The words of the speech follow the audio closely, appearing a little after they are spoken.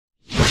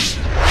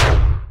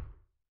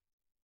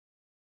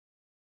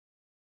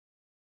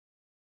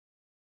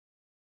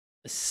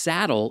A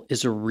saddle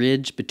is a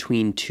ridge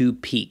between two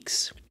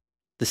peaks.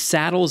 The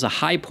saddle is a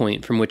high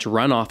point from which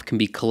runoff can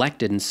be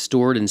collected and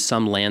stored in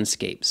some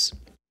landscapes.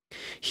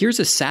 Here's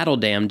a saddle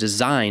dam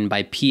designed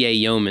by P.A.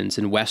 Yeomans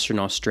in Western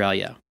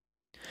Australia.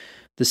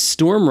 The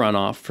storm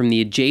runoff from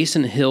the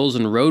adjacent hills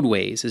and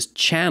roadways is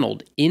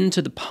channeled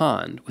into the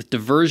pond with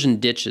diversion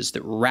ditches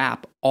that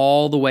wrap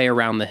all the way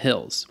around the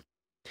hills.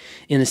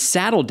 In a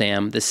saddle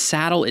dam, the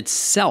saddle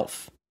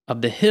itself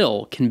of the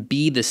hill can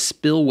be the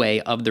spillway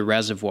of the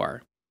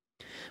reservoir.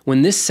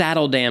 When this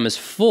saddle dam is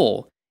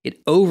full, it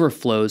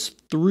overflows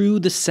through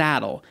the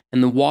saddle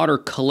and the water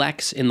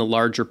collects in the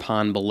larger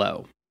pond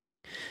below.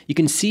 You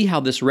can see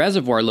how this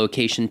reservoir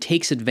location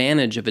takes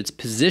advantage of its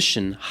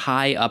position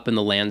high up in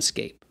the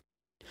landscape.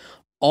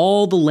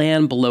 All the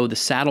land below the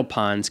saddle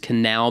ponds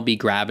can now be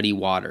gravity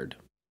watered.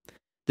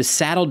 The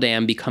saddle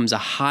dam becomes a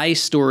high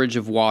storage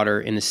of water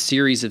in a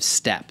series of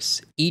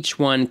steps, each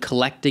one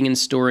collecting and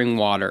storing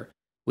water,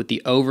 with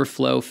the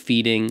overflow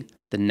feeding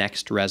the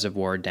next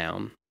reservoir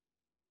down.